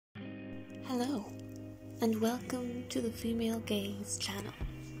Hello, and welcome to the Female Gaze channel.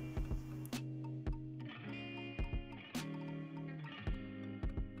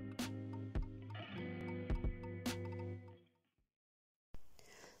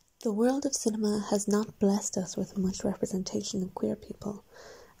 The world of cinema has not blessed us with much representation of queer people,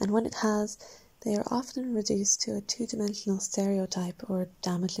 and when it has, they are often reduced to a two-dimensional stereotype or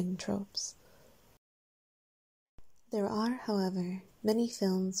damaging tropes. There are, however, many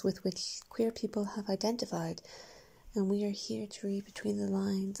films with which queer people have identified, and we are here to read between the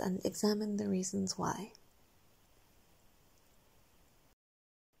lines and examine the reasons why.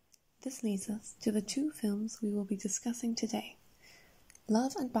 This leads us to the two films we will be discussing today: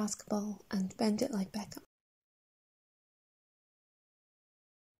 Love and Basketball and Bend It Like Beckham.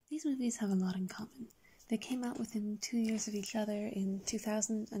 These movies have a lot in common. They came out within 2 years of each other in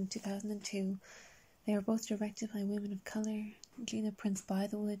 2000 and 2002. They are both directed by women of colour, Gina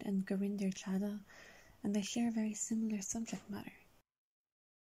Prince-Bythewood and Gurinder Chadha, and they share very similar subject matter.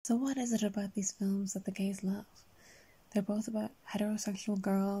 So what is it about these films that the gays love? They're both about heterosexual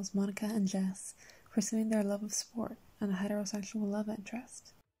girls, Monica and Jess, pursuing their love of sport and a heterosexual love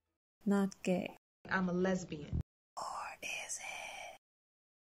interest. Not gay. I'm a lesbian. Or is it?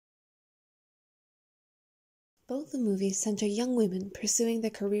 Both the movies center young women pursuing their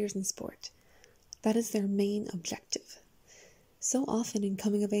careers in sport. That is their main objective. So often in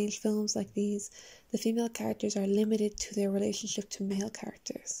coming-of-age films like these, the female characters are limited to their relationship to male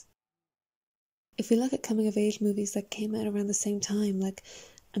characters. If we look at coming-of-age movies that came out around the same time, like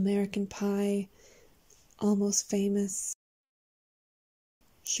American Pie, Almost Famous,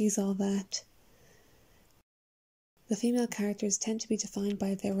 She's All That, the female characters tend to be defined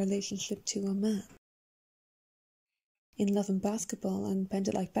by their relationship to a man. In Love and Basketball and Bend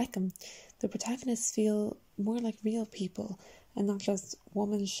It Like Beckham, the protagonists feel more like real people and not just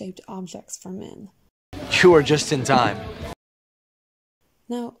woman-shaped objects for men. You are just in time.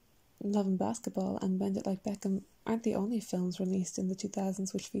 Now, Love and Basketball and Bend It Like Beckham aren't the only films released in the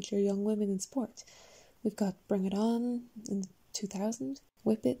 2000s which feature young women in sport. We've got Bring It On in 2000,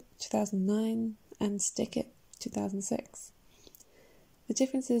 Whip It 2009, and Stick It 2006. The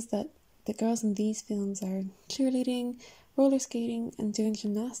difference is that the girls in these films are cheerleading, roller skating, and doing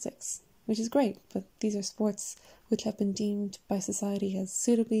gymnastics, which is great, but these are sports which have been deemed by society as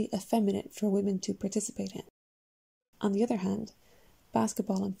suitably effeminate for women to participate in. On the other hand,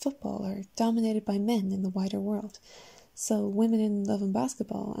 basketball and football are dominated by men in the wider world, so women in Love and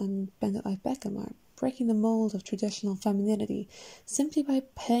Basketball and Bend It Like Beckham are breaking the mold of traditional femininity simply by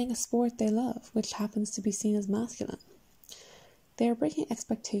playing a sport they love, which happens to be seen as masculine. They are breaking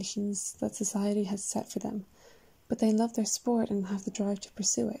expectations that society has set for them, but they love their sport and have the drive to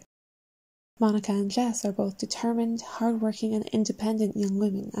pursue it. Monica and Jess are both determined, hard-working and independent young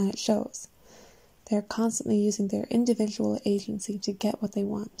women, and it shows. They are constantly using their individual agency to get what they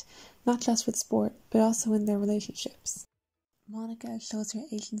want, not just with sport, but also in their relationships. Monica shows her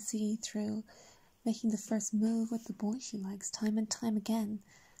agency through making the first move with the boy she likes time and time again,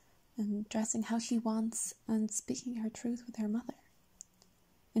 and dressing how she wants and speaking her truth with her mother.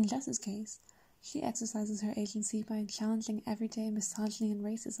 In Jess's case, she exercises her agency by challenging everyday misogyny and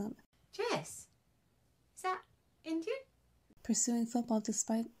racism. Jess? Is that Indian? Pursuing football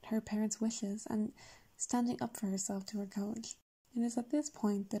despite her parents' wishes and standing up for herself to her coach. It is at this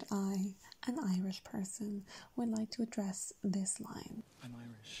point that I, an Irish person, would like to address this line. I'm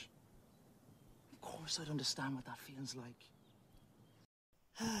Irish. Of course I'd understand what that feels like.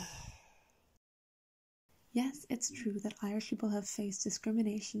 Yes, it's true that Irish people have faced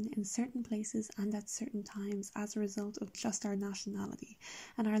discrimination in certain places and at certain times as a result of just our nationality,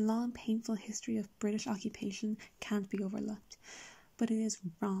 and our long, painful history of British occupation can't be overlooked. But it is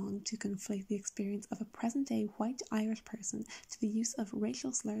wrong to conflate the experience of a present-day white Irish person to the use of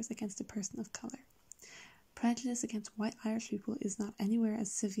racial slurs against a person of colour. Prejudice against white Irish people is not anywhere as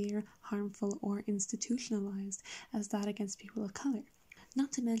severe, harmful, or institutionalised as that against people of colour.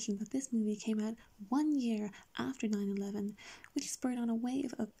 Not to mention that this movie came out 1 year after 9/11, which spurred on a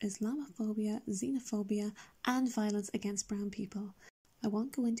wave of Islamophobia, xenophobia, and violence against brown people. I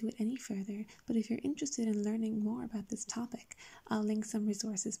won't go into it any further, but if you're interested in learning more about this topic, I'll link some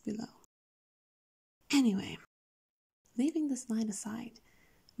resources below. Anyway, leaving this line aside,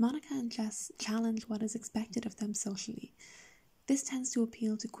 Monica and Jess challenge what is expected of them socially. This tends to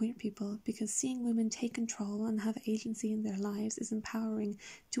appeal to queer people because seeing women take control and have agency in their lives is empowering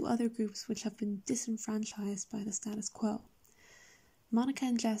to other groups which have been disenfranchised by the status quo. Monica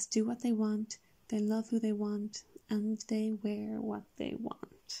and Jess do what they want, they love who they want, and they wear what they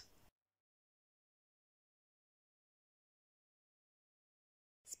want.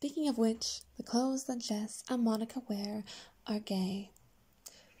 Speaking of which, the clothes that Jess and Monica wear are gay.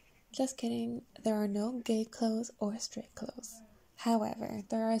 Just kidding, there are no gay clothes or straight clothes. However,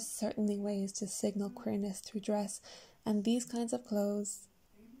 there are certainly ways to signal queerness through dress, and these kinds of clothes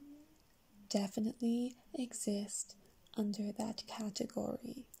definitely exist under that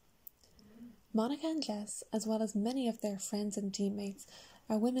category. Monica and Jess, as well as many of their friends and teammates,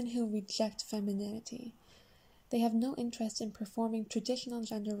 are women who reject femininity. They have no interest in performing traditional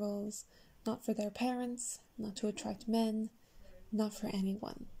gender roles, not for their parents, not to attract men, not for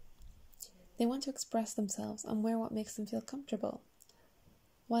anyone. They want to express themselves and wear what makes them feel comfortable.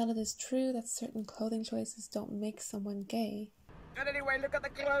 While it is true that certain clothing choices don't make someone gay, and anyway, look at the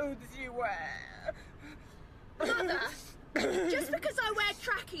clothes you wear. Mother, just because I wear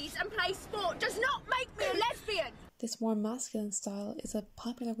trackies and play sport does not make me a lesbian. This more masculine style is a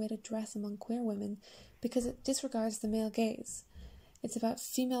popular way to dress among queer women because it disregards the male gaze. It's about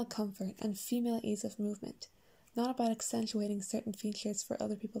female comfort and female ease of movement, not about accentuating certain features for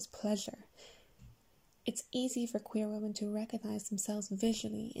other people's pleasure. It's easy for queer women to recognize themselves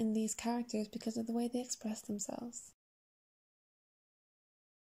visually in these characters because of the way they express themselves.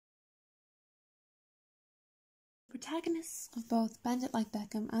 The protagonists of both Bend It Like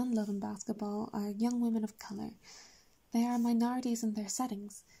Beckham and Love and Basketball are young women of colour. They are minorities in their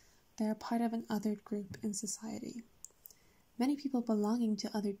settings. They are part of an othered group in society. Many people belonging to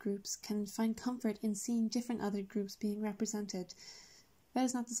othered groups can find comfort in seeing different othered groups being represented. That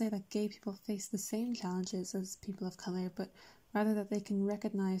is not to say that gay people face the same challenges as people of colour, but rather that they can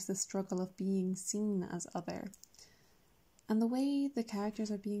recognise the struggle of being seen as other. And the way the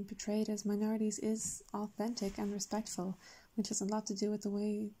characters are being portrayed as minorities is authentic and respectful, which has a lot to do with the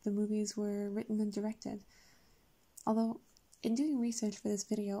way the movies were written and directed. Although, in doing research for this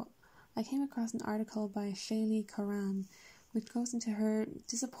video, I came across an article by Shaliee Koranne, which goes into her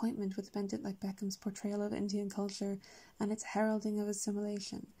disappointment with Bend It Like Beckham's portrayal of Indian culture and its heralding of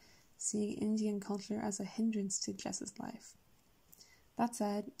assimilation, seeing Indian culture as a hindrance to Jess's life. That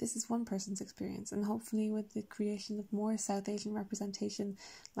said, this is one person's experience, and hopefully with the creation of more South Asian representation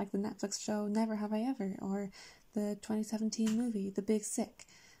like the Netflix show Never Have I Ever or the 2017 movie The Big Sick,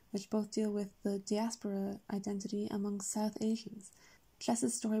 which both deal with the diaspora identity among South Asians,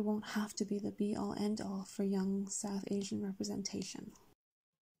 Jess's story won't have to be the be-all end-all for young South Asian representation.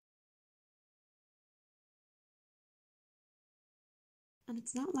 And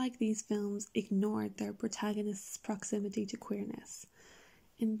it's not like these films ignored their protagonists' proximity to queerness.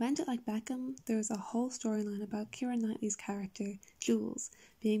 In Bend It Like Beckham, there is a whole storyline about Keira Knightley's character, Jules,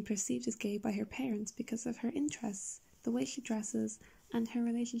 being perceived as gay by her parents because of her interests, the way she dresses, and her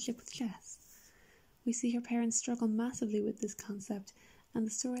relationship with Jess. We see her parents struggle massively with this concept, and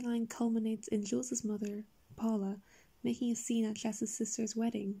the storyline culminates in Jules' mother, Paula, making a scene at Jess's sister's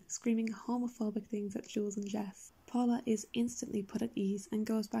wedding, screaming homophobic things at Jules and Jess. Paula is instantly put at ease and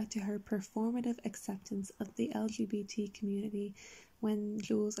goes back to her performative acceptance of the LGBT community when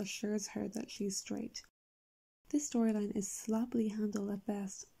Jules assures her that she's straight. This storyline is sloppily handled at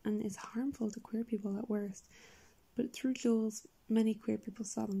best and is harmful to queer people at worst, but through Jules, many queer people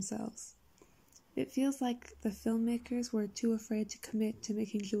saw themselves. It feels like the filmmakers were too afraid to commit to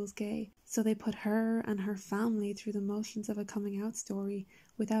making Jules gay, so they put her and her family through the motions of a coming out story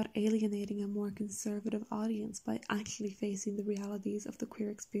without alienating a more conservative audience by actually facing the realities of the queer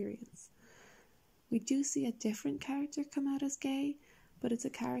experience. We do see a different character come out as gay, but it's a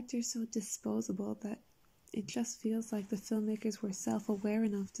character so disposable that it just feels like the filmmakers were self-aware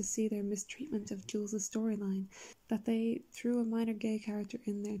enough to see their mistreatment of Jules' storyline that they threw a minor gay character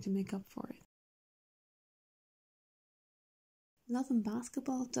in there to make up for it. Love and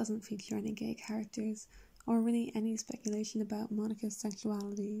Basketball doesn't feature any gay characters, or really any speculation about Monica's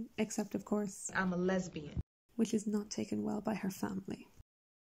sexuality, except of course, I'm a lesbian. which is not taken well by her family.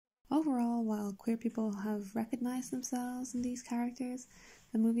 Overall, while queer people have recognized themselves in these characters,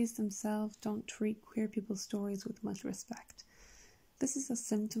 the movies themselves don't treat queer people's stories with much respect. This is a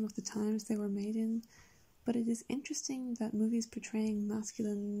symptom of the times they were made in, but it is interesting that movies portraying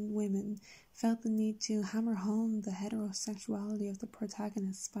masculine women felt the need to hammer home the heterosexuality of the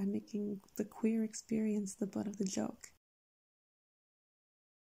protagonists by making the queer experience the butt of the joke.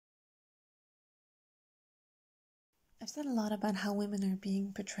 I've said a lot about how women are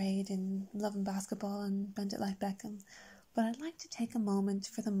being portrayed in Love and Basketball and Bend It Like Beckham, but I'd like to take a moment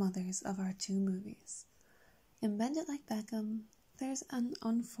for the mothers of our two movies. In Bend It Like Beckham, there's an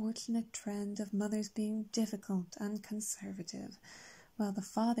unfortunate trend of mothers being difficult and conservative, while the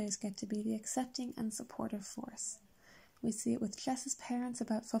fathers get to be the accepting and supportive force. We see it with Jess's parents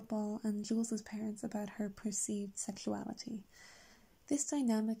about football and Jules' parents about her perceived sexuality. This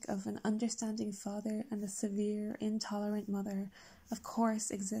dynamic of an understanding father and a severe, intolerant mother, of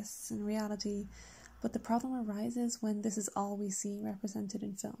course, exists in reality, but the problem arises when this is all we see represented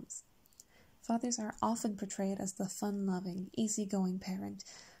in films. Fathers are often portrayed as the fun-loving, easygoing parent,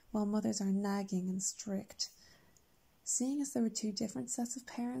 while mothers are nagging and strict. Seeing as there were two different sets of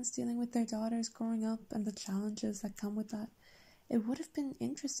parents dealing with their daughters growing up and the challenges that come with that, it would have been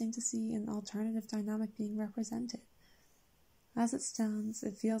interesting to see an alternative dynamic being represented. As it stands,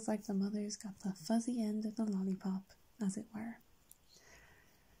 it feels like the mothers got the fuzzy end of the lollipop, as it were.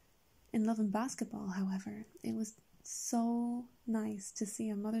 In Love and Basketball, however, it was so nice to see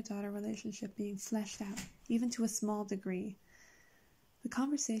a mother-daughter relationship being fleshed out, even to a small degree. The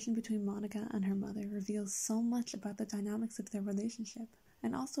conversation between Monica and her mother reveals so much about the dynamics of their relationship,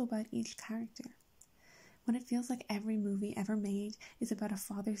 and also about each character. When it feels like every movie ever made is about a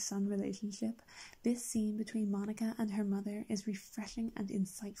father-son relationship, this scene between Monica and her mother is refreshing and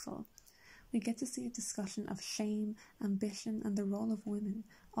insightful. We get to see a discussion of shame, ambition, and the role of women,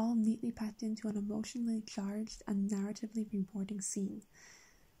 all neatly packed into an emotionally charged and narratively rewarding scene.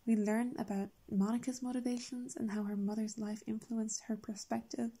 We learn about Monica's motivations and how her mother's life influenced her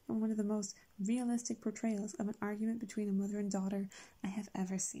perspective in one of the most realistic portrayals of an argument between a mother and daughter I have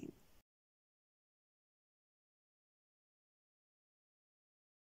ever seen.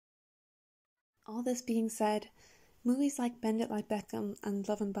 All this being said, movies like Bend It Like Beckham and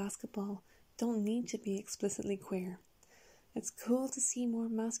Love and Basketball don't need to be explicitly queer. It's cool to see more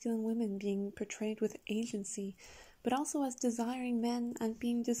masculine women being portrayed with agency, but also as desiring men and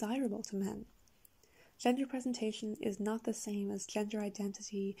being desirable to men. Gender presentation is not the same as gender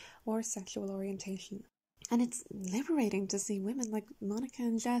identity or sexual orientation. And it's liberating to see women like Monica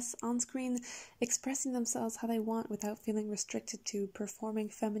and Jess on screen expressing themselves how they want without feeling restricted to performing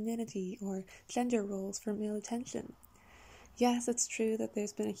femininity or gender roles for male attention. Yes, it's true that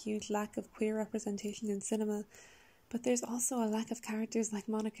there's been a huge lack of queer representation in cinema, but there's also a lack of characters like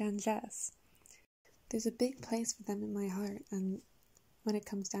Monica and Jess. There's a big place for them in my heart, and when it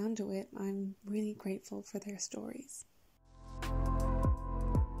comes down to it, I'm really grateful for their stories.